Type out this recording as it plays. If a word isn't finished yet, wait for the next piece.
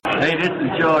Hey, this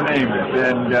is Joe Namath,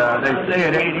 and they say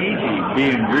it ain't easy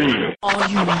being green. Are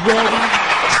you ready?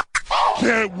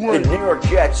 Can't wait. The New York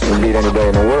Jets can beat anybody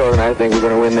in the world, and I think we're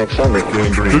going to win next Sunday.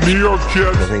 The New York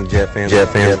Jets. I think Jet fans Bird,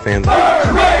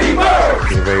 Brady,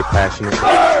 Bird. are very passionate.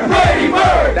 Bird, Brady,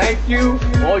 Bird. Thank you,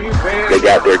 all you fans. They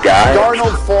got their guy.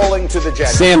 Darnold falling to the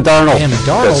Jets. Sam Darnold.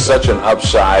 That's such an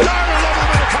upside.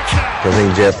 I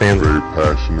think Jet fans Very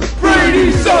passionate.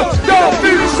 Brady sucks, don't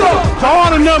be sucks. To all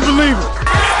the non-believers.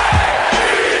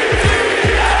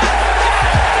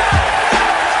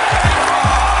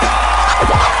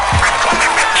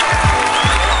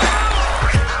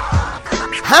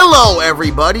 Hello,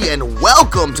 everybody, and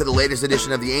welcome to the latest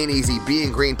edition of the Ain't Easy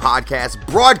Being Green podcast,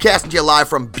 broadcasting to you live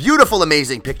from beautiful,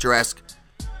 amazing, picturesque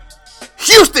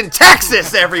Houston,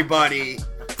 Texas, everybody.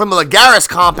 From the Lagares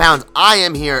compound, I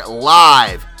am here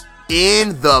live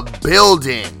in the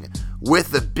building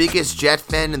with the biggest Jet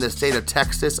fan in the state of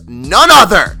Texas, none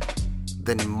other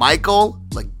than Michael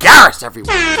Lagares,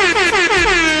 everyone.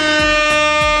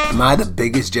 Am I the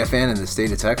biggest Jet fan in the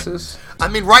state of Texas? I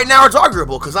mean, right now it's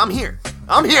arguable because I'm here.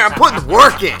 I'm putting the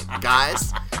work in,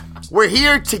 guys. We're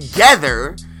here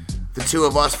together, the two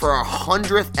of us, for our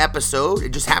 100th episode.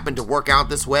 It just happened to work out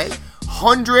this way.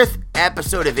 100th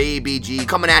episode of ABG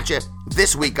coming at you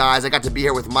this week, guys. I got to be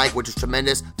here with Mike, which is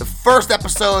tremendous. The first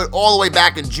episode all the way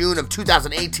back in June of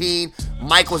 2018.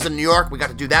 Mike was in New York. We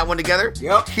got to do that one together.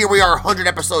 Yep. Here we are 100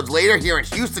 episodes later here in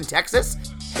Houston, Texas.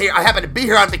 Hey, I happen to be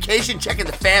here on vacation checking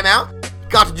the fam out.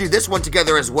 Got to do this one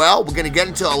together as well. We're going to get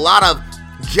into a lot of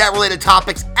Jet-related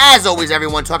topics. As always,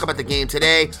 everyone, talk about the game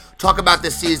today. Talk about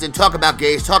this season. Talk about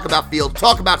Gase. Talk about Field.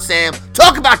 Talk about Sam.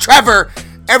 Talk about Trevor.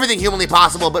 Everything humanly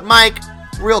possible. But Mike,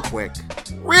 real quick,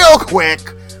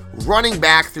 running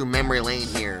back through memory lane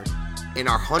here in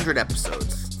our 100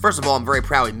 episodes. First of all, I'm very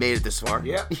proud we made it this far.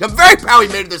 Yeah. I'm very proud we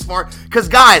made it this far. Because,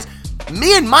 guys,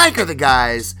 me and Mike are the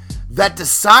guys that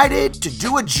decided to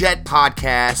do a Jet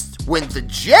podcast when the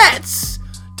Jets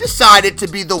decided to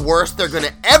be the worst they're going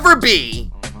to ever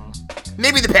be,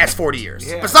 maybe the past 40 years.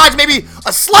 Yeah. Besides maybe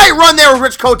a slight run there with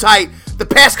Rich Kotite the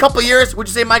past couple of years. Would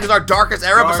you say, Mike, is our darkest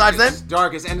era besides then?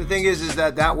 Darkest. And the thing is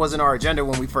that wasn't our agenda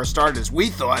when we first started this. We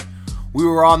thought we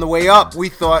were on the way up. We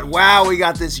thought, wow, we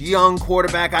got this young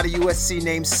quarterback out of USC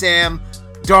named Sam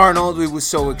Darnold. It was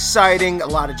so exciting. A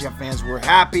lot of Jet fans were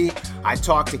happy. I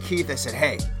talked to Keith. I said,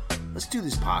 hey, let's do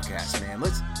this podcast, man.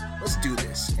 Let's do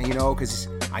this. And, because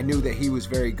I knew that he was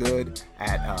very good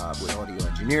at with audio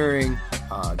engineering,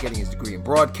 getting his degree in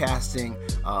broadcasting,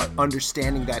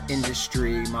 understanding that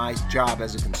industry, my job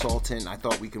as a consultant. I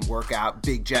thought we can work out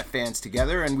big Jet fans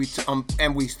together, and we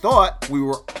thought we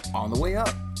were on the way up.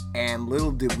 And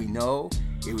little did we know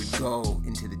it would go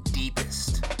into the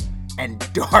deepest and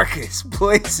darkest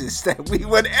places that we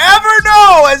would ever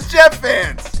know as Jet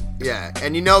fans. Yeah,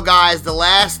 and guys, the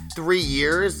last 3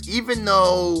 years, even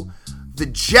though the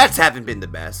Jets haven't been the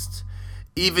best,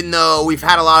 even though we've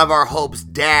had a lot of our hopes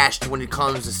dashed when it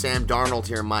comes to Sam Darnold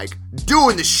here, Mike,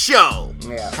 doing the show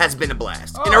has been a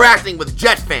blast. Interacting with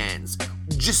Jet fans,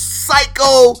 just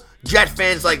psycho Jet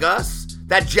fans like us,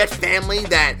 that Jet family,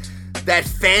 that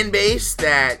fan base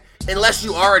that, unless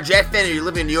you are a Jet fan and you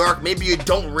live in New York, maybe you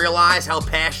don't realize how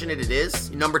passionate it is.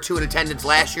 Number 2 in attendance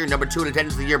last year, number 2 in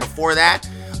attendance the year before that.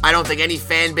 I don't think any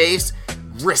fan base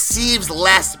receives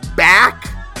less back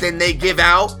than they give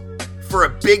out for a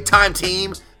big-time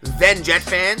team than Jet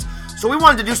fans. So we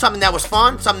wanted to do something that was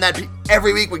fun, something that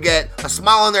every week would get a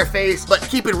smile on their face, but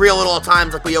keep it real at all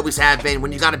times like we always have been.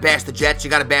 When you got to bash the Jets, you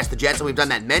got to bash the Jets, and we've done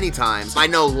that many times. I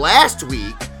know last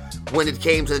week, when it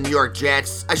came to the New York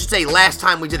Jets, I should say last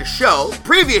time we did a show,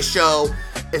 previous show,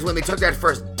 is when they took that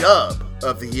first dub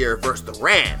of the year versus the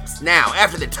Rams. Now,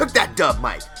 after they took that dub,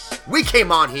 Mike, we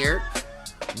came on here,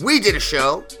 we did a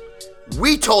show,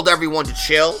 we told everyone to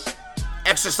chill,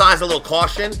 exercise a little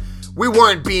caution. We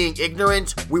weren't being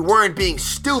ignorant, we weren't being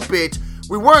stupid,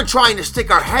 we weren't trying to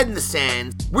stick our head in the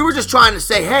sand. We were just trying to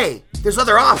say, hey, there's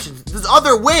other options, there's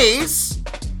other ways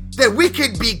that we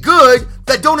could be good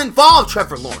that don't involve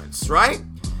Trevor Lawrence, right?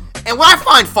 And what I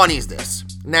find funny is this.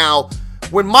 Now,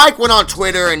 when Mike went on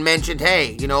Twitter and mentioned,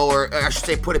 hey, or I should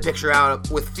say put a picture out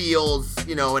with Fields,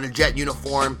 in a Jet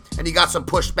uniform, and he got some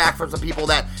pushback from some people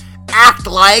that act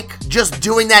like just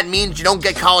doing that means you don't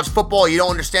get college football, you don't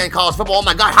understand college football. Oh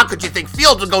my God, how could you think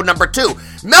Fields would go number 2?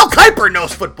 Mel Kiper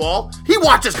knows football. He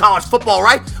watches college football,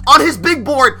 right? On his big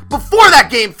board, before that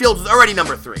game, Fields was already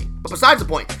number 3. But besides the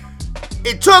point,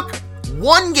 it took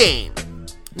one game.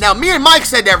 Now, me and Mike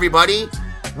said to everybody,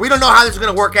 we don't know how this is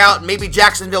going to work out. Maybe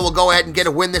Jacksonville will go ahead and get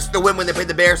the win when they play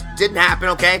the Bears. Didn't happen,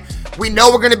 okay? We know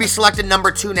we're going to be selected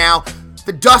number 2 now.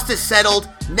 The dust is settled.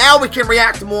 Now we can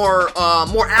react more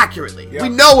accurately. Yep. We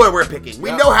know where we're picking. We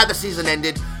Yep. know how the season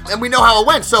ended, and we know how it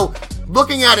went. So,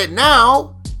 looking at it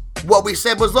now, what we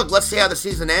said was, look, let's see how the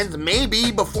season ends.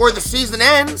 Maybe before the season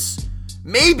ends,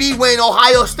 maybe when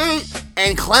Ohio State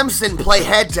and Clemson play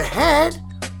head-to-head,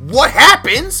 what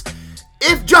happens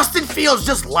if Justin Fields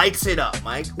just lights it up,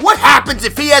 Mike? What happens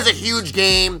if he has a huge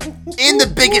game in the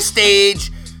biggest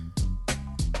stage?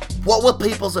 What will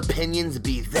people's opinions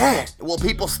be then? Will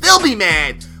people still be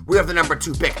mad we have the number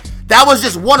 2 pick? That was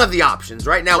just one of the options.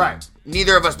 Right now, Right.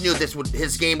 Neither of us knew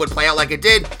his game would play out like it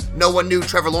did. No one knew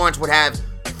Trevor Lawrence would have,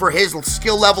 for his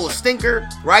skill level, a stinker,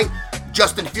 right?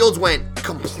 Justin Fields went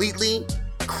completely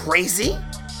crazy.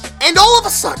 And all of a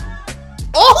sudden,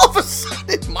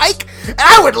 Mike,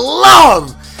 I would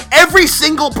love every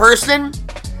single person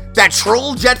that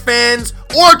trolled Jet fans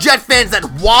or Jet fans that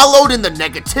wallowed in the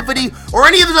negativity or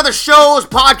any of these other shows,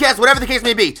 podcasts, whatever the case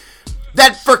may be,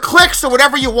 that for clicks or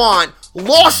whatever you want,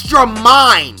 lost your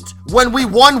mind when we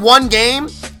won one game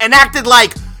and acted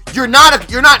like you're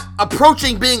not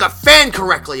approaching being a fan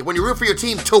correctly when you root for your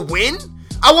team to win.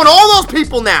 I want all those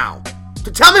people now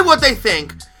to tell me what they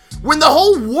think when the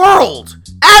whole world,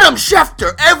 Adam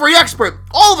Schefter, every expert,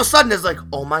 all of a sudden is like,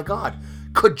 oh my God,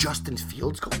 could Justin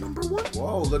Fields go number 1?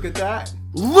 Whoa, look at that.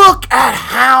 Look at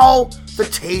how the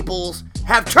tables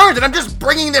have turned. And I'm just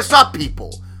bringing this up,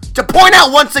 people, to point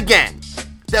out once again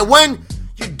that when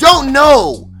you don't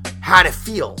know how to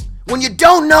feel, when you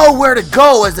don't know where to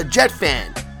go as a Jet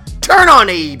fan, turn on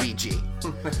AEBG.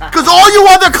 Because all you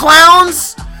other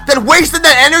clowns that wasted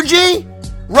that energy,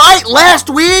 right, last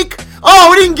week,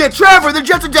 oh, we didn't get Trevor, the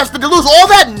Jets are destined to lose, all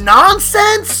that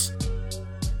nonsense,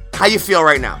 how you feel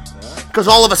right now? Because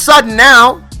all of a sudden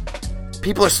now,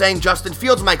 people are saying Justin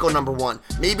Fields might go number 1.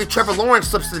 Maybe Trevor Lawrence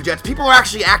slips to the Jets. People are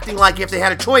actually acting like if they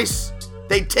had a choice,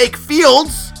 they'd take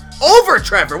Fields over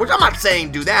Trevor, which I'm not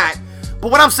saying do that. But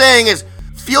what I'm saying is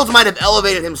Fields might have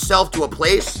elevated himself to a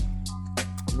place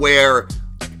where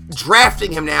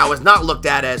drafting him now is not looked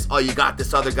at as, oh, you got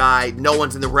this other guy. No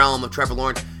one's in the realm of Trevor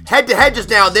Lawrence. Head-to-head just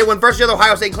now, they went versus the other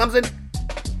Ohio State and Clemson.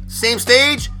 Same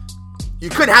stage. You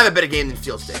couldn't have a better game than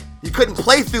Fields did. You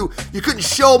couldn't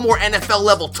show more NFL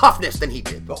level toughness than he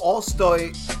did. The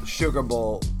All-State Sugar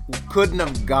Bowl couldn't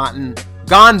have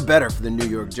gone better for the New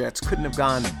York Jets. Couldn't have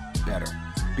gone better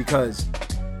because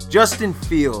Justin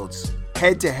Fields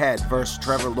head-to-head versus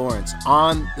Trevor Lawrence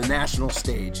on the national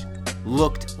stage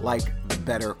looked like the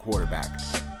better quarterback,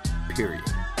 period.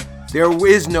 There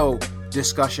is no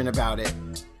discussion about it.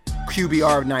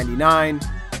 QBR of 99,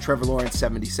 Trevor Lawrence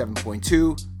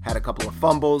 77.2, had a couple of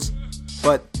fumbles,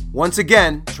 but once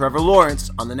again, Trevor Lawrence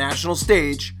on the national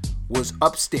stage was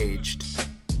upstaged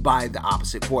by the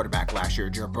opposite quarterback. Last year,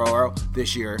 Joe Burrow.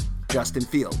 This year, Justin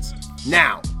Fields.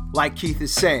 Now, like Keith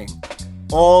is saying,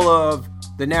 all of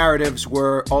the narratives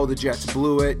were, oh, the Jets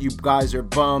blew it. You guys are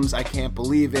bums. I can't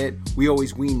believe it. We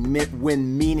always win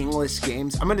meaningless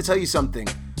games. I'm going to tell you something.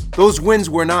 Those wins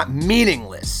were not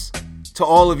meaningless to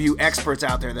all of you experts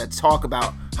out there that talk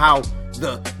about how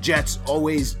the Jets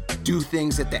always do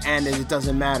things at the end and it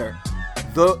doesn't matter.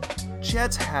 The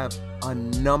Jets have a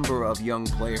number of young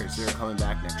players that are coming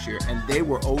back next year, and they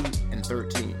were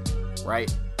 0-13,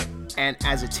 right? And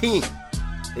as a team,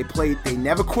 they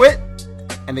never quit,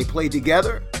 and they played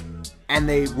together, and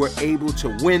they were able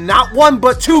to win not 1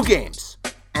 but 2 games.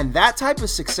 And that type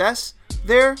of success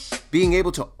there, being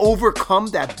able to overcome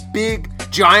that big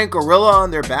giant gorilla on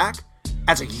their back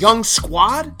as a young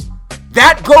squad,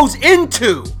 that goes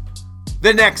into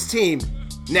the next team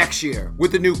next year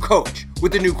with the new coach,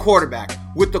 with the new quarterback,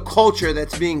 with the culture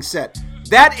that's being set.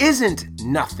 That isn't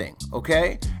nothing,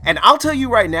 okay? And I'll tell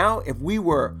you right now, if we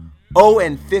were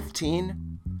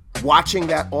 0-15 watching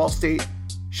that All-State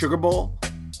Sugar Bowl,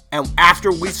 and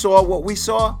after we saw what we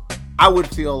saw, I would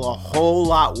feel a whole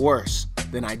lot worse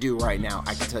than I do right now.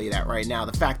 I can tell you that right now.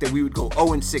 The fact that we would go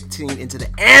 0-16 into the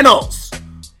annals,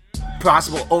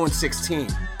 possible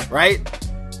 0-16, right?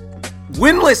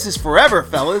 Winless is forever,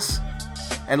 fellas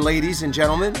and ladies and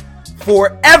gentlemen.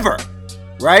 Forever,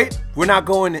 right? We're not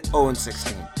going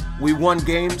 0-16. We won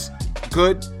games.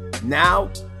 Good. Now,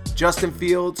 Justin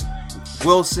Fields,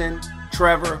 Wilson,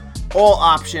 Trevor, all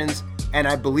options. And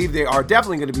I believe they are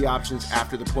definitely going to be options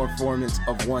after the performance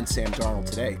of one Sam Darnold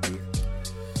today, Keith.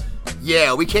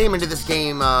 Yeah, we came into this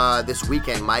game this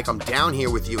weekend, Mike. I'm down here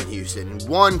with you in Houston.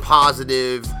 One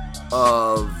positive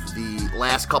of the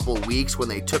last couple of weeks when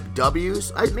they took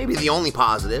W's, maybe the only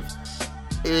positive,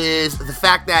 is the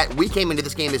fact that we came into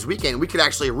this game this weekend. We could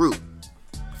actually root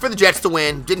for the Jets to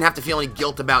win. Didn't have to feel any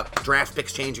guilt about draft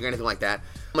picks changing or anything like that.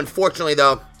 Unfortunately,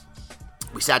 though,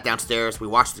 We sat downstairs, we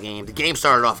watched the game. The game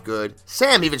started off good.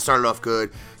 Sam even started off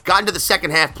good. Got into the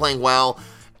second half playing well.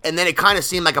 And then it kind of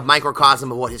seemed like a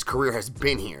microcosm of what his career has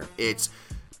been here. It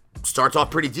starts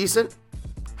off pretty decent,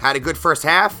 had a good first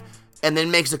half, and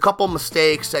then makes a couple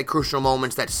mistakes at crucial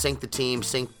moments that sink the team,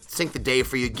 sink the day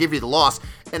for you, give you the loss.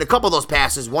 And a couple of those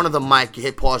passes, one of them, Mike, you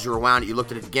hit pause, you rewound it, you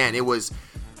looked at it again. It was,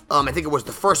 I think it was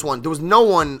the first one. There was no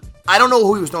one, I don't know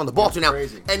who he was throwing the ball to now.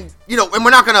 Crazy. And, and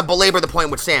we're not going to belabor the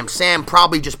point with Sam. Sam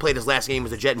probably just played his last game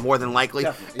as a Jet, more than likely.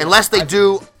 Definitely, Unless they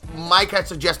do, Mike had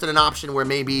suggested an option where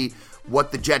maybe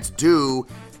what the Jets do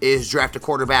is draft a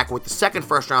quarterback with the second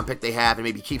first-round pick they have and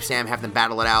maybe keep Sam, have them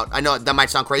battle it out. I know that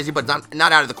might sound crazy, but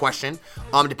not out of the question,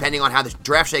 depending on how the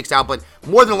draft shakes out. But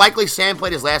more than likely, Sam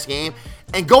played his last game.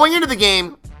 And going into the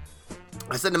game,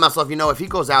 I said to myself, if he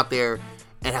goes out there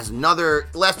and has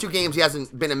last 2 games he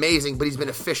hasn't been amazing, but he's been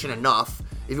efficient enough.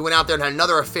 If he went out there and had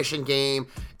another efficient game,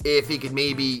 if he could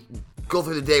maybe go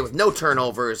through the day with no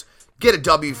turnovers, get a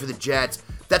W for the Jets,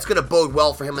 that's going to bode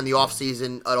well for him in the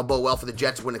offseason. It'll bode well for the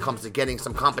Jets when it comes to getting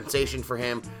some compensation for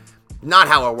him. Not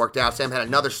how it worked out. Sam had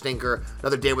another stinker,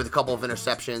 another day with a couple of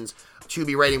interceptions.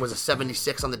 QB rating was a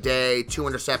 76 on the day, 2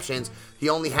 interceptions. He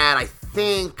only had, I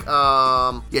think,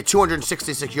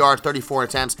 266 yards, 34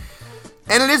 attempts.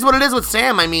 And it is what it is with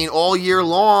Sam. I mean, all year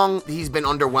long, he's been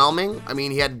underwhelming. I mean,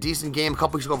 he had a decent game a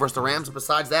couple weeks ago versus the Rams. But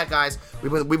besides that, guys,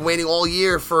 we've been waiting all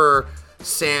year for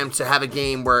Sam to have a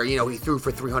game where, he threw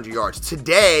for 300 yards.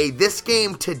 This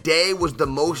game today was the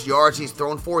most yards he's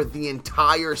thrown for the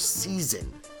entire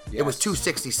season. Yes. It was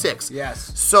 266.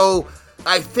 Yes. So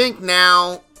I think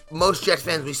now most Jets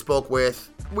fans we spoke with,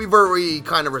 we've already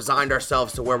kind of resigned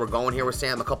ourselves to where we're going here with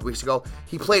Sam a couple weeks ago.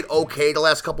 He played okay the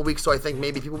last couple weeks, so I think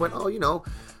maybe people went,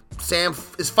 Sam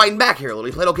is fighting back here a little.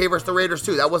 He played okay versus the Raiders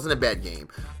too. That wasn't a bad game.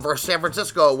 Versus San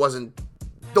Francisco, it wasn't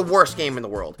the worst game in the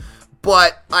world.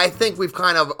 But I think we've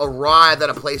kind of arrived at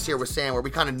a place here with Sam where we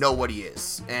kind of know what he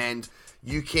is. And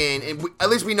at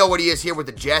least we know what he is here with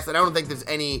the Jets. And I don't think there's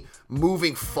any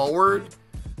moving forward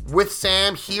with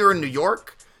Sam here in New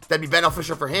York that'd be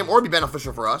beneficial for him or be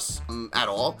beneficial for us at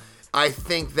all. I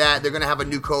think that they're going to have a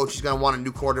new coach. He's going to want a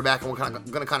new quarterback, and we're going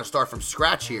to kind of start from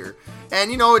scratch here. And,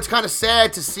 it's kind of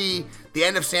sad to see the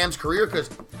end of Sam's career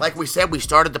because, like we said, we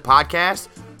started the podcast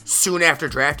soon after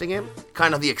drafting him.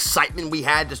 Kind of the excitement we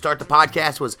had to start the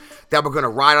podcast was that we're going to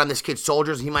ride on this kid's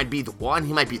shoulders. He might be the one.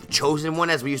 He might be the chosen one,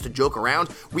 as we used to joke around.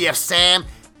 We have Sam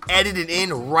edited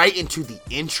in right into the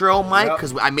intro, Mike,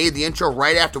 because I made the intro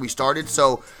right after we started.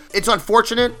 So it's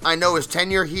unfortunate. I know his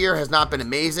tenure here has not been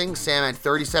amazing. Sam had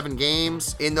 37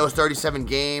 games. In those 37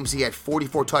 games, he had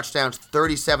 44 touchdowns,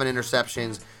 37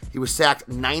 interceptions. He was sacked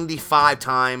 95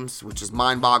 times, which is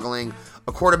mind-boggling.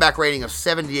 A quarterback rating of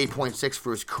 78.6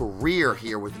 for his career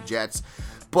here with the Jets.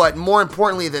 But more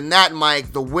importantly than that,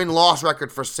 Mike, the win-loss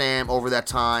record for Sam over that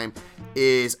time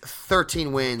is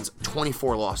 13 wins,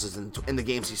 24 losses in the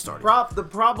games he started. The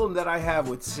problem that I have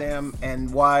with Sam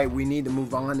and why we need to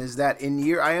move on is that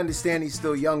I understand he's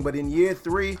still young, but in year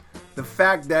 3, the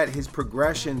fact that his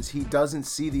progressions, he doesn't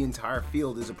see the entire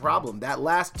field is a problem. That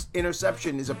last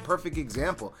interception is a perfect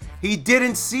example. He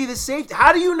didn't see the safety.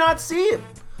 How do you not see it?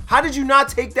 How did you not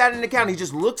take that into account? He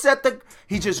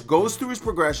just goes through his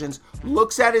progressions,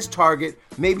 looks at his target,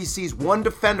 maybe sees one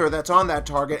defender that's on that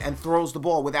target and throws the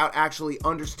ball without actually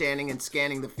understanding and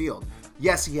scanning the field.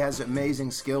 Yes, he has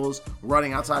amazing skills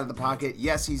running outside of the pocket.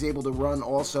 Yes, he's able to run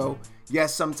also.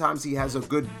 Yes, sometimes he has a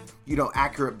good,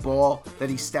 accurate ball that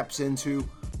he steps into.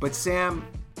 But Sam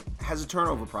has a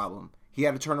turnover problem. He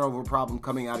had a turnover problem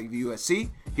coming out of USC.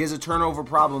 He has a turnover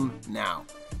problem now.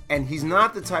 And he's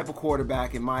not the type of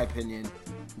quarterback, in my opinion,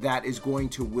 that is going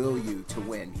to will you to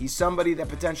win. He's somebody that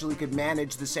potentially could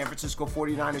manage the San Francisco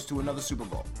 49ers to another Super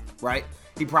Bowl, right?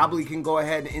 He probably can go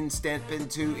ahead and step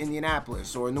into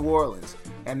Indianapolis or New Orleans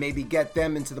and maybe get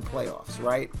them into the playoffs,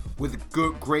 right? With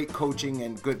great coaching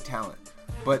and good talent.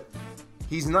 But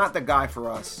he's not the guy for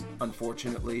us,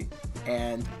 unfortunately.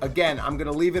 And again, I'm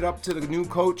going to leave it up to the new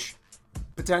coach.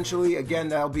 Potentially, again,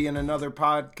 that'll be in another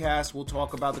podcast. We'll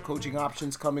talk about the coaching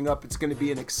options coming up. It's going to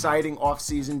be an exciting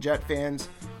offseason, Jet fans.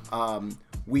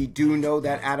 We do know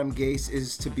that Adam Gase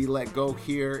is to be let go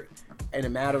here in a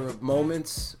matter of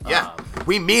moments. Yeah,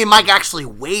 me and Mike actually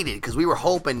waited because we were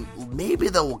hoping maybe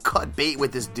they'll cut bait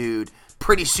with this dude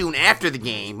pretty soon after the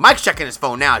game. Mike's checking his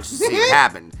phone now just to see what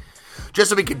happened. Just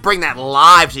so we could bring that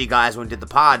live to you guys when we did the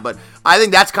pod. But I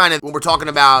think that's kind of when we're talking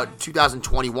about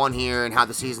 2021 here and how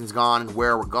the season's gone and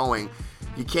where we're going.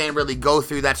 You can't really go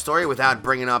through that story without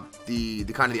bringing up the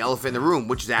kind of the elephant in the room,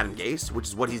 which is Adam Gase, which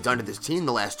is what he's done to this team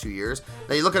the last 2 years.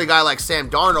 Now you look at a guy like Sam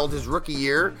Darnold, his rookie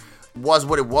year, was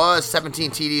what it was.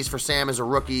 17 TDs for Sam as a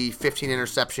rookie, 15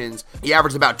 interceptions. He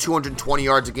averaged about 220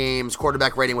 yards a game. His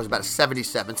quarterback rating was about a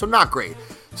 77, so not great.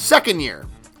 Second year,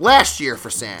 last year for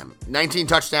Sam, 19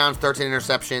 touchdowns, 13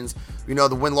 interceptions. You know,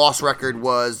 the win-loss record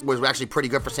was actually pretty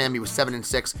good for Sam. He was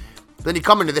 7-6. Then you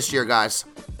come into this year, guys.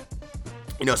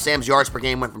 You know, Sam's yards per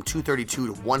game went from 232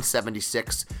 to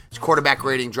 176. His quarterback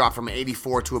rating dropped from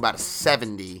 84 to about a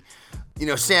 70. You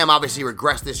know, Sam obviously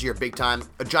regressed this year big time.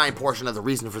 A giant portion of the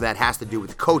reason for that has to do with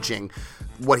the coaching,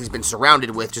 what he's been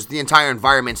surrounded with, just the entire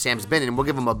environment Sam's been in, and we'll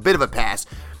give him a bit of a pass.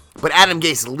 But Adam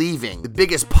Gase leaving, the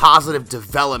biggest positive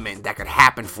development that could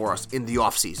happen for us in the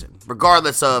offseason,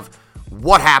 regardless of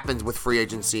what happens with free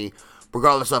agency,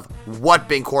 regardless of what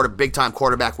big-time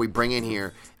quarterback we bring in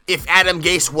here. If Adam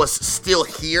Gase was still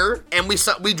here and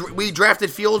we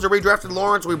drafted Fields or we drafted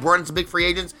Lawrence, we brought in some big free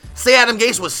agents, say Adam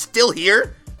Gase was still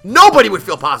here, nobody would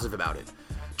feel positive about it.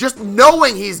 Just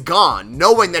knowing he's gone,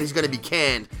 knowing that he's going to be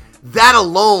canned, that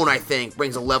alone, I think,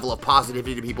 brings a level of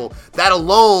positivity to people. That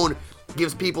alone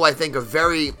gives people, I think, a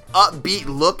very upbeat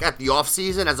look at the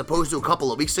offseason as opposed to a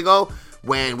couple of weeks ago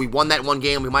when we won that one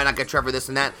game. We might not get Trevor this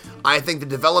and that. I think the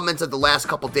developments of the last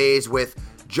couple days with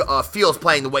Fields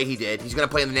playing the way he did, he's going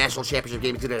to play in the national championship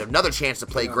game. He's going to have another chance to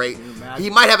play great. He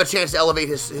might have a chance to elevate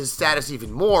his status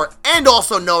even more. And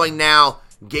also knowing now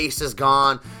Gase is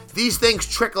gone, these things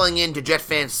trickling into Jet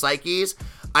fans' psyches,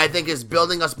 I think is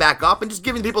building us back up and just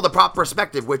giving people the proper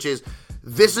perspective, which is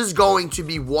this is going to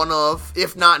be one of,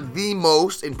 if not the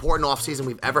most important offseason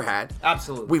we've ever had.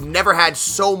 Absolutely. We've never had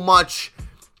so much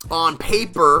on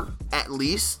paper, at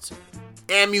least,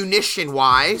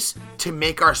 ammunition-wise, to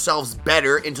make ourselves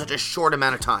better in such a short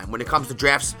amount of time. When it comes to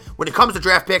drafts, when it comes to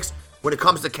draft picks, when it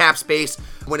comes to cap space,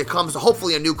 when it comes to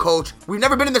hopefully a new coach, we've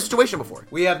never been in this situation before.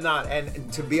 We have not.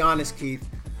 And to be honest, Keith,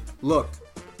 look,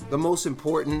 the most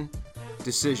important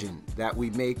decision that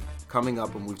we make coming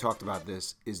up, and we've talked about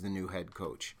this, is the new head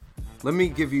coach. Let me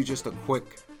give you just a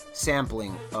quick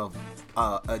sampling of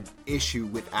an issue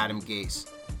with Adam Gase.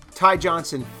 Ty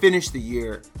Johnson finished the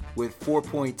year with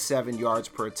 4.7 yards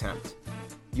per attempt.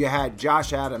 You had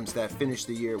Josh Adams that finished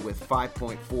the year with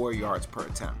 5.4 yards per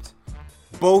attempt.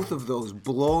 Both of those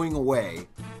blowing away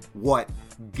what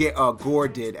Gore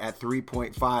did at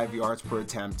 3.5 yards per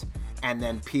attempt, and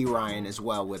then P. Ryan as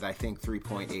well with, I think,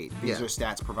 3.8. These are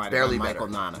stats provided by Michael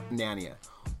Nania.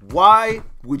 Why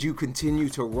would you continue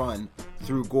to run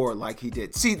through Gore like he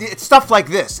did? See, it's stuff like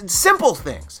this. It's simple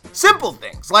things. Simple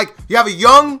things. Like you have a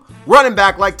young running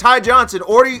back like Ty Johnson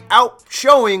already out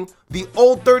showing the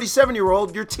old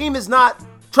 37-year-old. Your team is not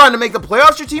trying to make the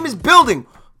playoffs. Your team is building.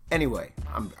 Anyway,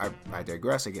 I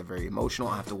digress. I get very emotional.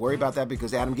 I have to worry about that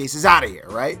because Adam Gase is out of here,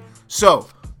 right? So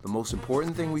the most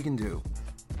important thing we can do,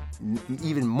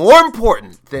 even more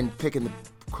important than picking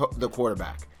the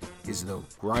quarterback, is the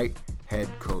right head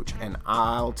coach. And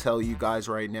I'll tell you guys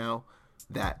right now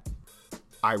that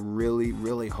I really,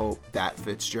 really hope that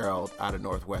Fitzgerald out of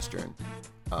Northwestern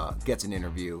gets an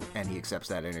interview, and he accepts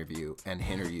that interview and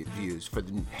interviews for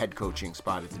the head coaching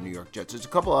spot at the New York Jets. There's a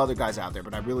couple of other guys out there,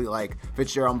 but I really like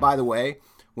Fitzgerald. And by the way,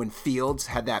 when Fields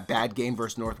had that bad game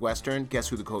versus Northwestern, guess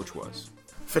who the coach was?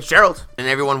 Fitzgerald. And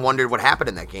everyone wondered what happened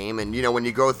in that game. And, you know, when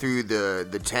you go through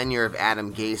the tenure of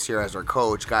Adam Gase here as our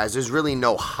coach, guys, there's really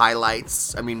no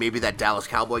highlights. I mean, maybe that Dallas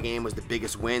Cowboy game was the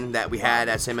biggest win that we had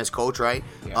as him as coach, right?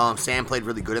 Yeah. Sam played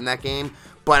really good in that game.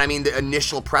 But, I mean, the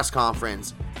initial press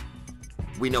conference,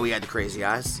 we know he had the crazy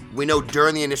eyes. We know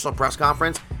during the initial press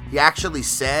conference, he actually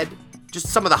said, just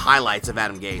some of the highlights of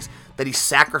Adam Gase, that he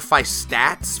sacrificed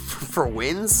stats for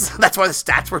wins. That's why the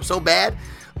stats were so bad.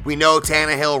 We know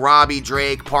Tannehill, Robbie,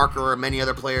 Drake, Parker, and many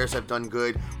other players have done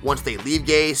good once they leave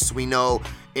Gase. We know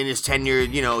in his tenure,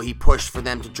 you know, he pushed for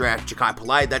them to draft Ja'Kai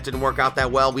Polite. That didn't work out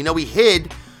that well. We know he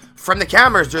hid from the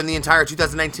cameras during the entire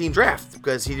 2019 draft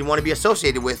because he didn't want to be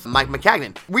associated with Mike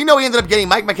Maccagnan. We know he ended up getting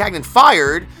Mike Maccagnan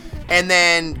fired, and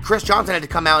then Chris Johnson had to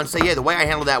come out and say, yeah, the way I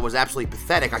handled that was absolutely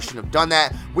pathetic. I shouldn't have done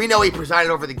that. We know he presided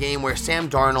over the game where Sam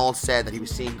Darnold said that he was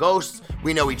seeing ghosts.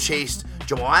 We know he chased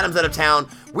Jamal Adams out of town.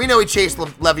 We know he chased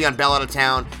Le'Veon Bell out of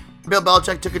town. Bill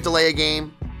Belichick took a delay a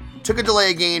game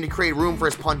to create room for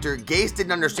his punter. Gase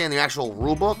didn't understand the actual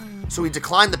rule book, so he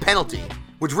declined the penalty,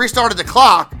 which restarted the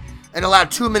clock and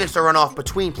allowed 2 minutes to run off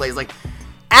between plays. Like,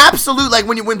 absolute, like,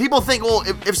 when people think, well,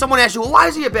 if someone asks you, well, why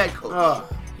is he a bad coach?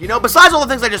 You know, besides all the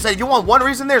things I just said, you want one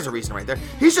reason? There's a reason right there.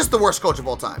 He's just the worst coach of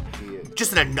all time.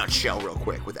 Just in a nutshell real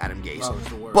quick with Adam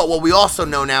Gase. But what we also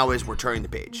know now is we're turning the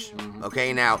page.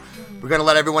 Okay, now we're going to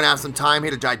let everyone have some time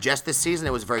here to digest this season.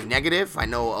 It was very negative. I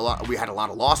know we had a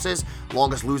lot of losses.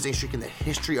 Longest losing streak in the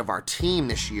history of our team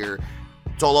this year.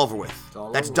 It's all over with.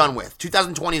 That's over done with.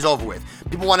 2020 is over with.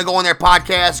 People want to go on their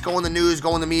podcasts, go in the news,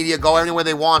 go in the media, go anywhere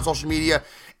they want, social media,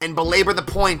 and belabor the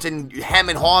point and hem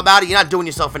and haw about it. You're not doing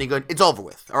yourself any good. It's over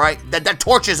with, all right? That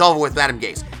torch is over with, Adam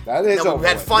Gase. That is over We've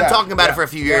had with. fun Yeah, talking about yeah, it for a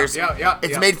few years. yeah,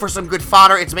 It's yeah. made for some good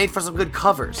fodder. It's made for some good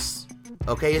covers.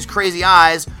 Okay, his crazy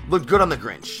eyes look good on the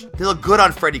Grinch. They look good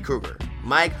on Freddy Krueger.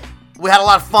 Mike, we had a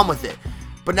lot of fun with it.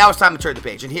 But now it's time to turn the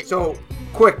page. And here, So,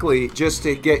 quickly, just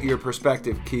to get your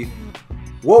perspective, Keith,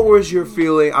 what was your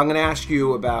feeling? I'm going to ask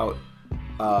you about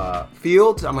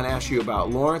Fields. I'm going to ask you about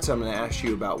Lawrence. I'm going to ask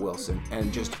you about Wilson.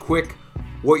 And just quick,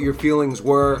 what your feelings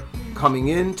were coming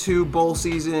into bowl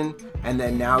season, and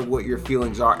then now what your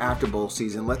feelings are after bowl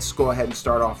season. Let's go ahead and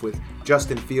start off with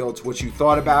Justin Fields, what you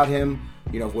thought about him,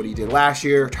 what he did last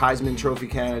year, Heisman Trophy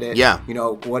candidate,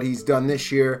 what he's done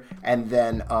this year, and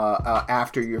then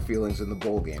after your feelings in the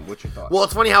bowl game. What's your thoughts? well,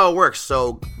 it's funny how it works.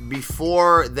 So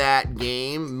before that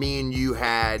game, me and you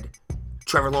had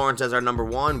Trevor Lawrence as our number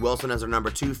 1, Wilson as our number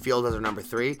 2, Fields as our number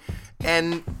 3.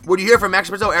 And what you hear from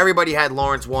experts, though, everybody had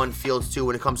Lawrence 1, Fields 2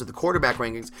 when it comes to the quarterback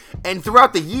rankings. And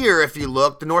throughout the year, if you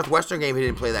look, the Northwestern game, he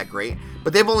didn't play that great.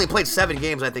 But they've only played 7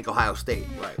 games, I think, Ohio State.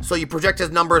 Right. So you project his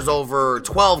numbers over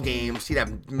 12 games, he'd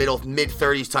have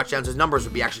mid-30s touchdowns. His numbers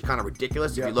would be actually kind of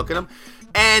ridiculous if you look at him.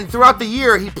 And throughout the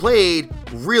year, he played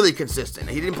really consistent.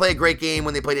 He didn't play a great game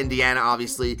when they played Indiana,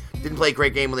 obviously. Didn't play a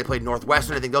great game when they played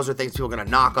Northwestern. I think those are things people are going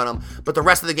to knock on him. But the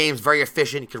rest of the game is very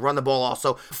efficient. He could run the ball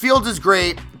also. Fields is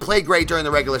great. Played great during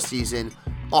the regular season.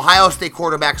 Ohio State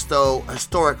quarterbacks, though,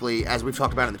 historically, as we've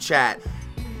talked about in the chat,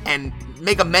 and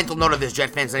make a mental note of this, Jet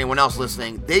fans and anyone else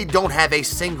listening, they don't have a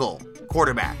single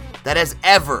quarterback that has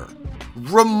ever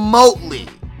remotely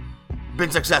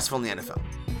been successful in the NFL.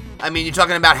 I mean, you're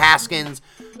talking about Haskins,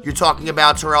 you're talking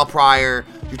about Terrell Pryor,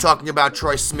 you're talking about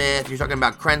Troy Smith, you're talking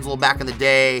about Krenzel back in the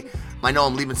day. I know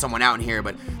I'm leaving someone out in here,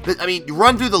 but you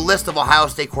run through the list of Ohio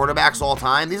State quarterbacks all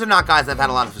time. These are not guys that have had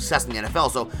a lot of success in the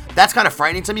NFL, so that's kind of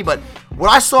frightening to me. But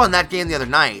what I saw in that game the other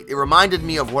night, it reminded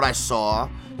me of what I saw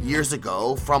years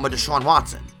ago from a Deshaun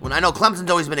Watson. When I know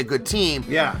Clemson's always been a good team,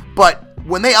 but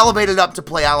when they elevated up to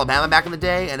play Alabama back in the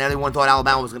day, and everyone thought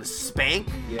Alabama was going to spank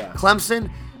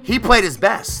Clemson, he played his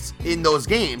best in those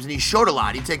games, and he showed a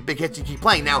lot. He'd take big hits and keep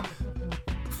playing. Now,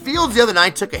 Fields the other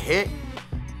night took a hit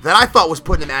that I thought was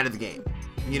putting him out of the game.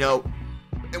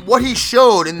 And what he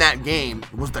showed in that game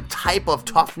was the type of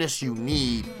toughness you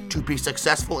need to be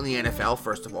successful in the NFL,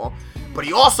 first of all. But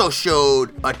he also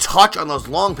showed a touch on those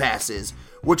long passes,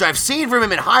 which I've seen from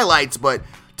him in highlights, but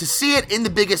to see it in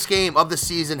the biggest game of the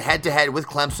season, head-to-head with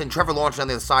Clemson, Trevor Lawrence on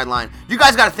the other sideline, you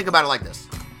guys got to think about it like this.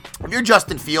 If you're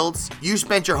Justin Fields, you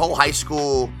spent your whole high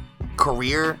school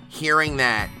career hearing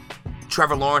that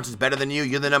Trevor Lawrence is better than you.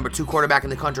 You're the number 2 quarterback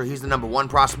in the country. He's the number 1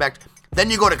 prospect.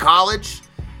 Then you go to college,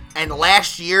 and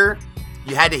last year,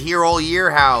 you had to hear all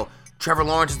year how Trevor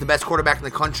Lawrence is the best quarterback in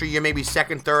the country. You're maybe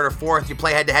 2nd, 3rd, or 4th. You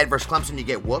play head-to-head versus Clemson, you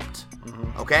get whooped.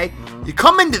 Okay? You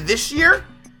come into this year,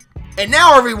 and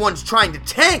now everyone's trying to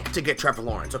tank to get Trevor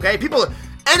Lawrence, okay?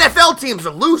 NFL teams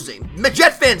are losing.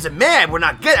 Jet fans are mad. We're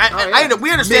not getting.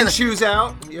 We understand. Minshew's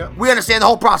out. Yeah. We understand the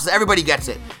whole process. Everybody gets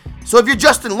it. So if you're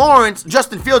Justin Fields,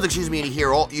 and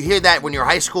you hear that when you're in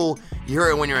high school, you hear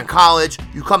it when you're in college.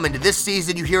 You come into this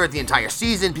season, you hear it the entire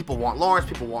season. People want Lawrence.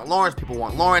 People want Lawrence. People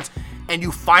want Lawrence, and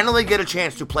you finally get a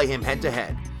chance to play him head to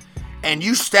head, and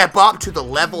you step up to the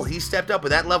level he stepped up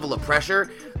with that level of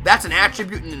pressure. That's an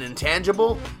attribute and an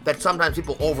intangible that sometimes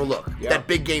people overlook. Yep. That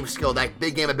big game skill, that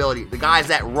big game ability. The guys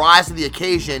that rise to the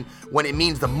occasion when it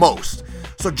means the most.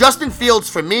 So Justin Fields,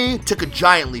 for me, took a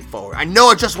giant leap forward. I know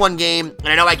it's just one game, and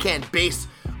I know I can't base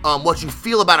what you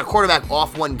feel about a quarterback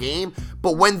off one game,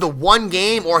 but when the one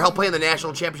game, or he'll play in the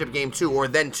national championship game too, or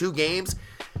then 2 games,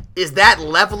 is that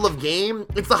level of game,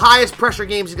 it's the highest pressure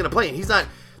games he's going to play in.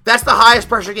 That's the highest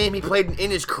pressure game he played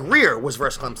in his career was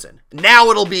versus Clemson.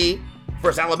 Now it'll be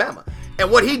versus Alabama.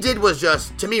 And what he did was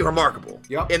just, to me, remarkable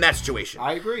in that situation.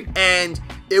 I agree. And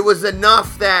it was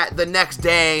enough that the next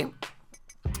day,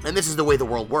 and this is the way the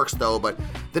world works though, but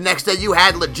the next day you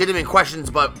had legitimate questions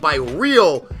by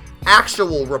real,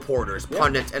 actual reporters,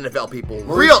 pundits, NFL people.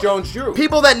 Maurice Jones-Drew.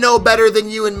 People that know better than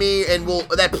you and me and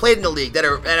that played in the league, that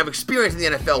have experience in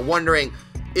the NFL, wondering,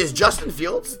 is Justin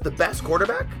Fields the best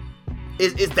quarterback?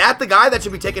 Is that the guy that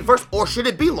should be taken first, or should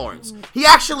it be Lawrence? He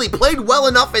actually played well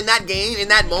enough in that game, in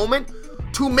that moment,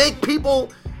 to make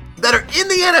people that are in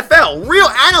the NFL, real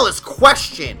analysts,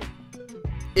 question,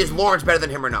 is Lawrence better than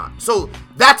him or not? So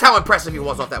that's how impressive he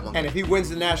was off that one. And if he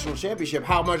wins the national championship,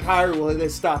 how much higher will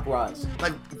his stock rise?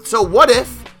 So what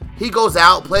if he goes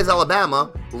out, plays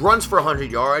Alabama, runs for 100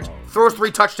 yards, throws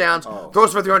 3 touchdowns,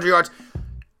 throws for 300 yards,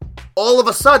 all of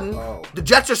a sudden, Oh. the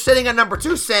Jets are sitting at number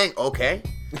 2 saying, okay,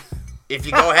 if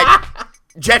you go ahead.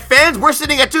 Jet fans, we're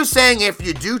sitting at 2 saying, if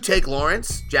you do take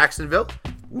Lawrence, Jacksonville,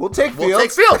 We'll take we'll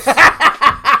Fields. take Fields.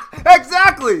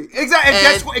 Exactly. And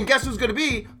And- guess who's going to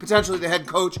be potentially the head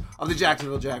coach of the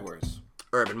Jacksonville Jaguars?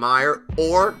 Urban Meyer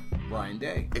or Ryan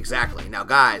Day. exactly. Now,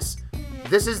 guys,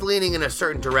 this is leaning in a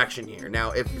certain direction here.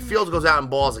 Now, if Fields goes out and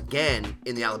balls again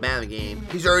in the Alabama game,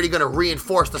 he's already going to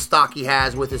reinforce the stock he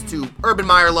has with his 2. Urban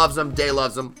Meyer loves him. Day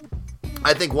loves him.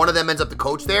 I think one of them ends up the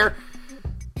coach there.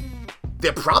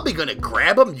 They're probably going to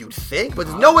grab him, you'd think, but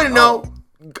there's no way to know.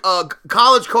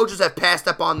 College coaches have passed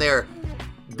up on their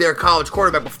college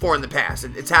quarterback before in the past.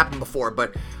 It's happened before,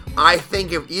 but I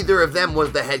think if either of them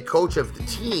was the head coach of the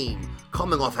team,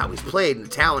 coming off how he's played and the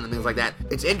talent and things like that,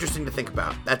 it's interesting to think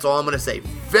about. That's all I'm going to say.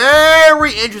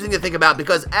 Very interesting to think about,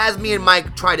 because as me and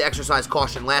Mike tried to exercise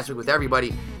caution last week with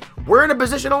everybody, we're in a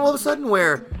position all of a sudden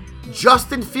where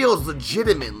Justin Fields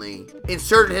legitimately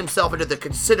inserted himself into the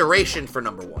consideration for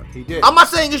number 1. He did. I'm not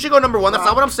saying he should go number 1. That's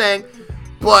not what I'm saying.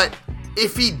 But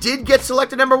if he did get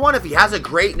selected number 1, if he has a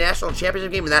great national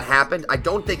championship game and that happened, I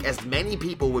don't think as many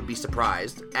people would be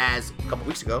surprised as a couple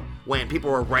weeks ago when people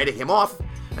were writing him off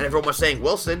and everyone was saying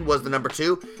Wilson was the number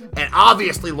 2 and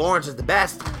obviously Lawrence is the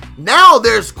best. Now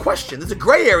there's question. There's a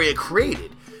gray area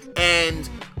created. And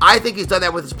I think he's done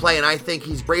that with his play, and I think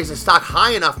he's raised his stock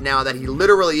high enough now that he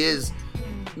literally is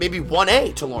maybe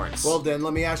 1A to Lawrence. Well, then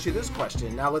let me ask you this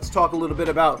question. Now let's talk a little bit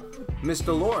about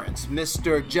Mr. Lawrence,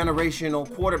 Mr. Generational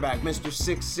Quarterback, Mr.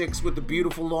 6'6" with the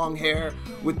beautiful long hair,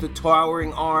 with the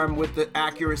towering arm, with the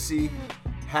accuracy.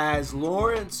 Has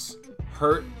Lawrence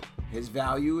hurt his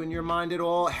value in your mind at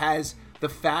all? Has the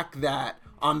fact that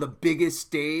on the biggest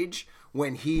stage,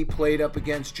 when he played up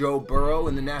against Joe Burrow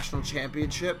in the national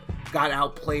championship, got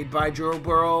outplayed by Joe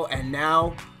Burrow, and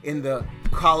now in the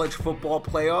college football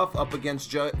playoff up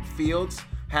against Fields,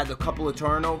 had a couple of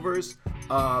turnovers,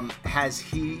 has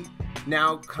he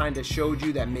now kind of showed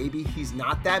you that maybe he's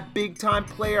not that big-time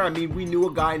player? I mean, we knew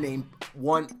a guy named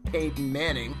Peyton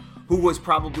Manning, who was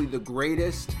probably the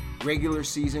greatest regular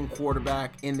season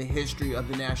quarterback in the history of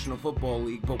the National Football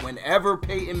League, but whenever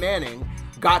Peyton Manning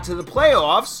got to the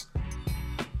playoffs,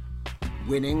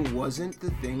 winning wasn't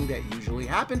the thing that usually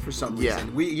happened for some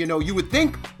reason. You would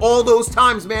think all those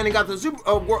times Manning got to the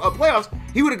playoffs,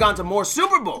 he would have gone to more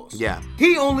Super Bowls. Yeah.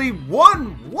 He only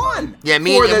won one for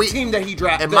the team that he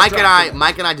drafted. And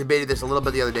Mike and I debated this a little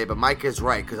bit the other day, but Mike is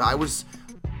right, because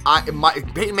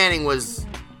Peyton Manning was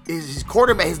his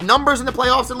quarterback. His numbers in the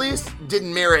playoffs, at least,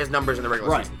 didn't mirror his numbers in the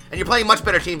regular season. And you're playing much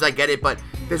better teams, I get it, but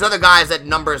there's other guys that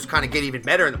numbers kind of get even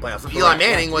better in the playoffs. Eli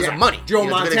Manning was a money. Joe Montana.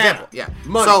 Montana. A good example. Yeah.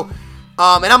 Money. So.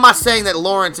 And I'm not saying that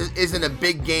Lawrence isn't a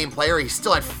big game player. He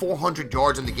still had 400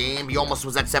 yards in the game. He almost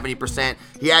was at 70%.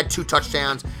 He had 2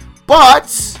 touchdowns.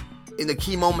 But in the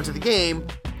key moments of the game,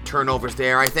 turnovers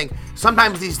there. I think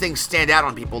sometimes these things stand out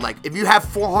on people. Like, if you have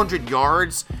 400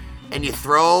 yards and you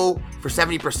throw for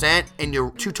 70% and you're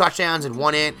 2 touchdowns and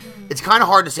 1 in, it's kind of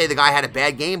hard to say the guy had a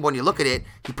bad game. But when you look at it,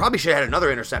 he probably should have had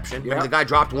another interception. Remember, the guy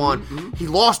dropped 1. Mm-hmm. He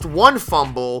lost 1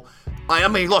 fumble. I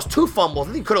mean, he lost 2 fumbles.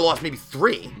 I think he could have lost maybe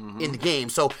 3 in the game.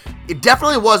 So it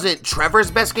definitely wasn't Trevor's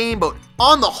best game, but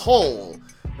on the whole,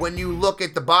 when you look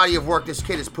at the body of work this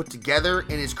kid has put together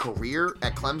in his career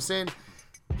at Clemson,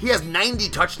 he has 90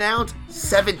 touchdowns,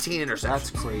 17 interceptions. That's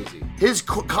crazy. His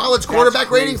college quarterback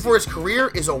rating for his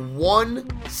career is a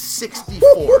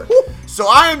 164. So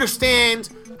I understand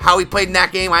how he played in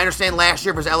that game. I understand last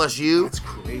year versus LSU. That's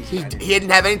crazy. He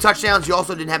didn't have any touchdowns. He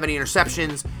also didn't have any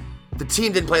interceptions. The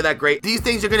team didn't play that great. These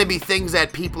things are going to be things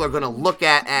that people are going to look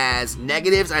at as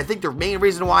negatives. And I think the main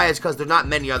reason why is because there's not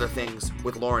many other things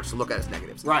with Lawrence to look at as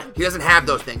negatives. Right. He doesn't have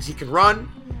those things. He can run.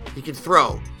 He can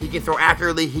throw. He can throw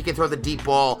accurately. He can throw the deep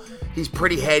ball. He's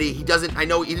pretty heady. I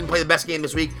know he didn't play the best game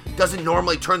this week. Doesn't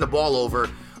normally turn the ball over.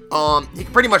 He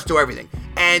can pretty much do everything.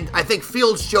 And I think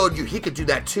Fields showed you he could do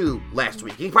that too last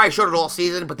week. He probably showed it all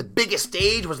season, but the biggest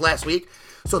stage was last week.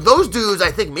 So those dudes, I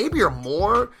think, maybe are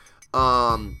more...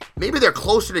 maybe they're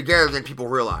closer together than people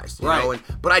realize, you know?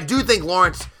 But I do think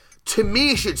Lawrence, to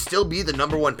me, should still be the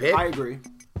number 1 pick. I agree.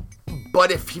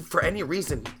 But if he, for any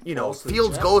reason,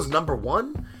 Fields goes number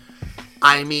 1,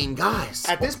 I mean, guys.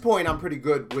 At this point, I'm pretty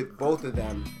good with both of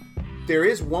them. There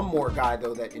is one more guy,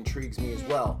 though, that intrigues me as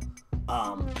well.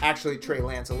 Actually, Trey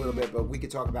Lance a little bit, but we could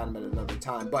talk about him at another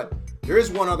time. But there is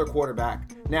one other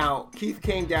quarterback. Now, Keith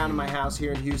came down to my house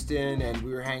here in Houston, and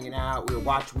we were hanging out. We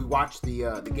watched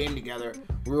the game together.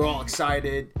 We were all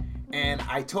excited, and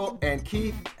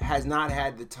Keith has not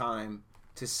had the time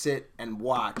to sit and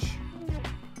watch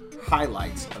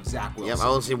highlights of Zach Wilson. Yep, I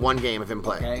only see one game of him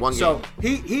play. Okay? One game. So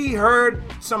he heard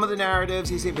some of the narratives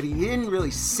he said, but he didn't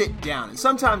really sit down. And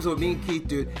sometimes what me and Keith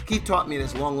do, Keith taught me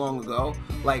this long ago.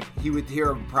 Like he would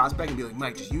hear of a prospect and be like,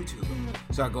 Mike, just YouTube him.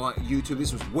 So I go on YouTube.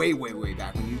 This was way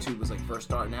back when YouTube was like first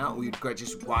starting out. We'd go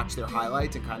just watch their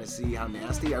highlights and kind of see how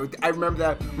nasty. I remember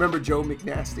that. Remember Joe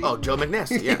McNasty? Oh, Joe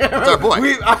McNasty. Yeah, that's our boy.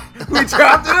 We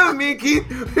drafted him. Me and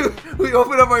Keith. We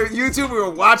opened up our YouTube. We were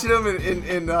watching him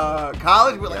in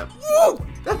college. We're like, whoa,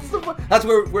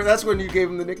 that's when you gave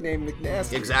him the nickname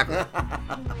McNasty. Exactly.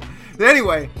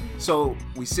 Anyway, so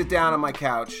we sit down on my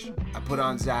couch. I put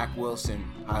on Zach Wilson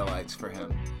highlights for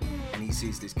him, and he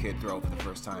sees this kid throw for the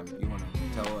first time. You want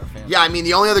to tell our fans? Yeah, I mean,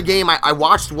 the only other game I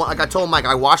watched, like I told Mike,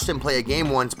 I watched him play a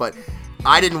game once, but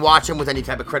I didn't watch him with any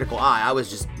type of critical eye.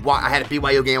 I had a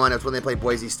BYU game on. That's when they played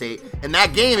Boise State. In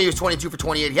that game, he was 22 for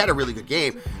 28. He had a really good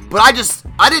game. But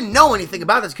I didn't know anything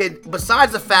about this kid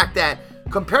besides the fact that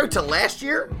compared to last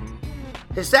year,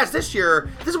 his stats this year,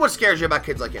 this is what scares you about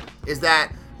kids like him, is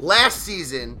that last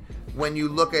season, when you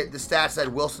look at the stats that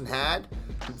Wilson had,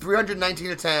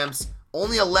 319 attempts,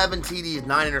 only 11 TDs,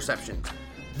 9 interceptions.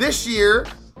 This year,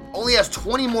 only has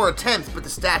 20 more attempts, but the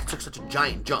stats took such a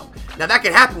giant jump. Now, that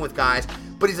could happen with guys,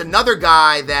 but he's another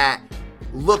guy that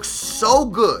looks so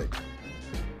good.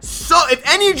 So, if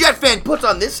any Jet fan puts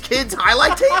on this kid's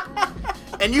highlight tape,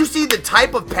 and you see the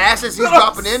type of passes he's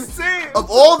dropping in, of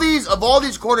all these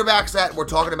quarterbacks that we're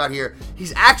talking about here,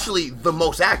 he's actually the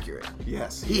most accurate.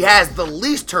 Yes. He has the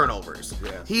least turnovers.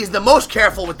 Yes. He's the most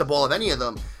careful with the ball of any of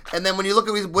them. And then when you look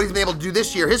at what he's been able to do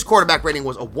this year, his quarterback rating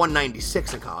was a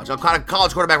 196 in college. Now,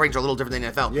 college quarterback ratings are a little different than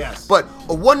the NFL. Yes. But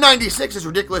a 196 is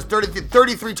ridiculous.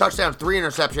 33 touchdowns, 3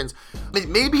 interceptions. I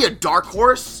mean, maybe a dark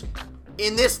horse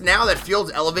in this now that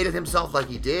Fields elevated himself like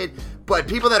he did. But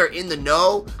people that are in the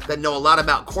know, that know a lot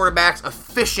about quarterbacks,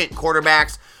 efficient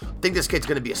quarterbacks, think this kid's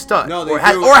going to be a stud. No, they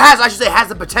has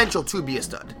the potential to be a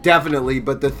stud. Definitely,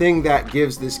 but the thing that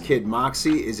gives this kid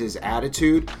moxie is his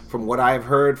attitude. From what I've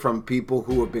heard from people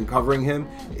who have been covering him,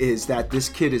 is that this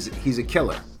kid he's a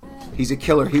killer. He's a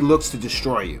killer. He looks to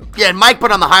destroy you. Yeah, and Mike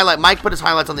put his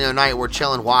highlights on the other night. We're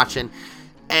chilling, watching.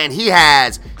 And he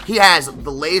has the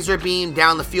laser beam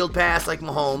down the field pass like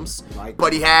Mahomes.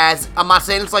 But I'm not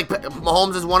saying it's like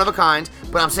Mahomes is one of a kind,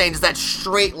 but I'm saying it's that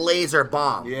straight laser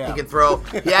bomb he can throw.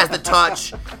 He has the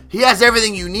touch. He has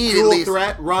everything you need at least. Dual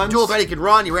threat, runs. Dual threat, he can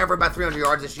run. He ran for about 300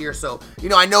 yards this year. So,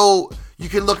 I know you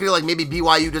can look at it like maybe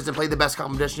BYU doesn't play the best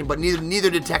competition, but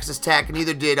neither did Texas Tech,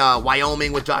 neither did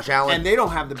Wyoming with Josh Allen. And they don't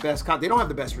have the best they don't have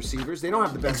the best receivers. They don't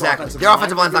have the best offensive Their line.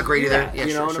 offensive line's not great either. Yeah,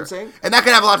 you know what I'm saying? And that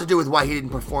could have a lot to do with why he didn't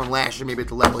perform last year, maybe at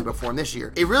the level he performed this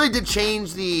year. It really did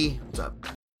change the... What's up?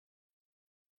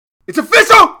 It's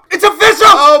official! It's official!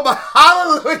 Oh, my...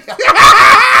 Hallelujah!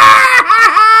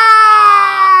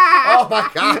 Oh, my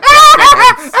God.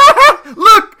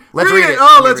 Look! Let's read it.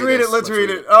 Oh, let's read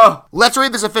it. Oh. Let's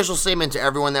read this official statement to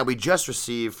everyone that we just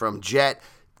received from Jet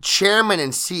Chairman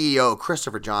and CEO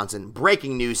Christopher Johnson.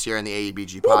 Breaking news here in the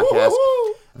AEBG podcast.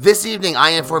 This evening, I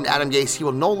informed Adam Gase he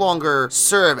will no longer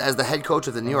serve as the head coach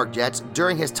of the New York Jets.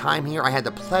 During his time here, I had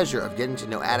the pleasure of getting to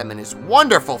know Adam and his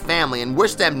wonderful family and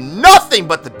wish them nothing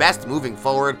but the best moving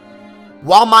forward.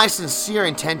 While my sincere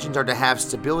intentions are to have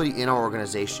stability in our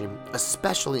organization,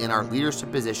 especially in our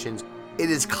leadership positions, it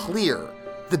is clear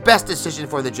the best decision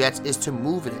for the Jets is to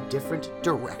move in a different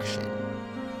direction.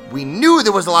 We knew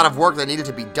there was a lot of work that needed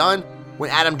to be done when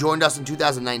Adam joined us in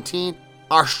 2019.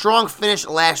 Our strong finish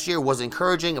last year was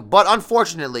encouraging, but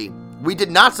unfortunately, we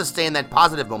did not sustain that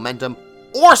positive momentum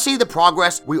or see the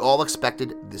progress we all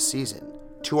expected this season.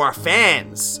 To our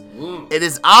fans, it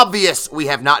is obvious we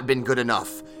have not been good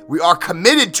enough. We are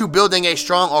committed to building a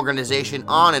strong organization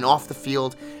on and off the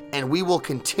field, and we will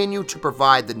continue to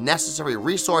provide the necessary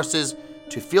resources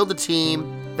to field a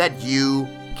team that you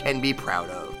can be proud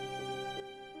of.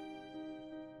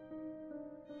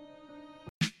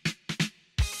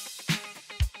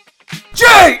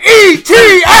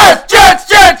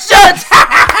 Jets! Jets!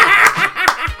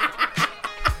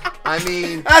 I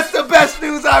mean, that's the best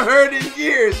news I've heard in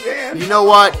years, man. You know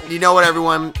what,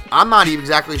 everyone? I'm not even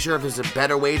exactly sure if there's a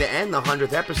better way to end the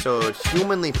 100th episode,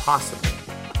 humanly possible.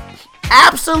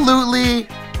 Absolutely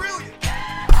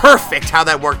perfect how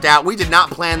that worked out. We did not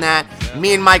plan that.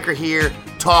 Me and Mike are here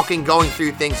talking, going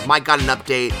through things. Mike got an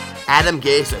update. Adam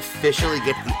Gase officially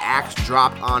gets the axe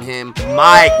dropped on him.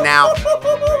 Mike, now.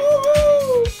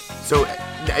 So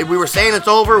we were saying it's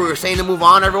over. We were saying to move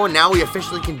on, everyone. Now we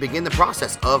officially can begin the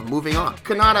process of moving on.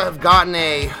 Could not have gotten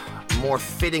a more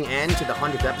fitting end to the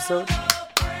 100th episode.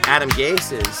 Adam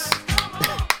Gase is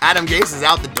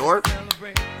out the door.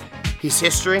 He's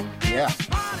history. Yeah.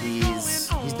 He's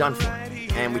done for.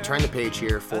 and we turn the page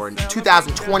here for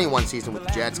 2021 season with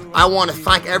the Jets. I want to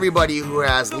thank everybody who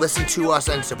has listened to us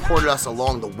and supported us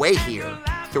along the way here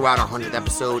throughout our 100th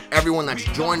episode. Everyone that's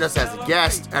joined us as a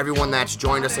guest, everyone that's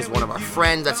joined us as one of our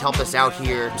friends that's helped us out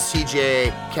here,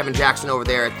 CJ, Kevin Jackson over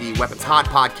there at the Weapons Hot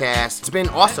podcast. It's been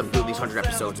awesome doing these 100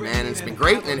 episodes, man, and it's been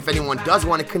great. And if anyone does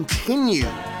want to continue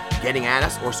getting at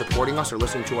us or supporting us or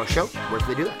listening to our show, where can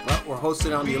they do that? Well, we're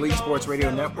hosted on the Elite Sports Radio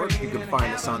Network. You can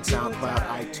find us on SoundCloud,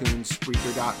 iTunes,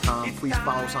 Spreaker.com. Please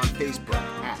follow us on Facebook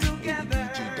at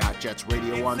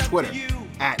AEBG.JetsRadio, on Twitter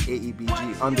at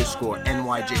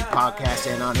AEBG_NYJ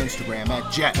Podcast, and on Instagram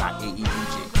at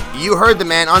Jet.AEBG. You heard the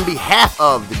man. On behalf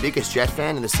of the biggest Jet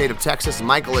fan in the state of Texas,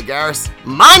 Michael Agaris,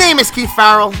 my name is Keith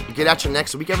Farrell. Get at you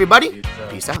next week, everybody.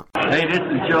 Peace out. Hey, this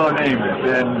is Joe Namath,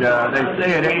 and they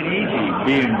say it ain't easy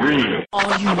being green.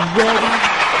 Are you ready?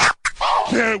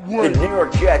 Can't wait. New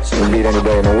York Jets. We beat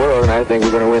anybody in the world, and I think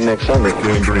we're going to win next Sunday.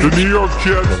 The New York I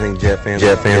Jets. think Jet fans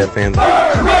are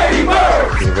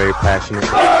very passionate.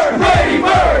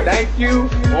 Thank you,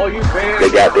 all you fans. They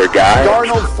got their guy.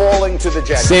 Darnold falling to the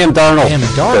Jets. Sam Darnold.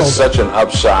 That's such an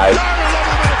upside.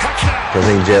 I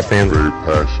think Jet fans Very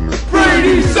passionate.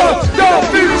 Brady sucks.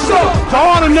 Don't be sucks. To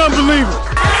all the non-believers.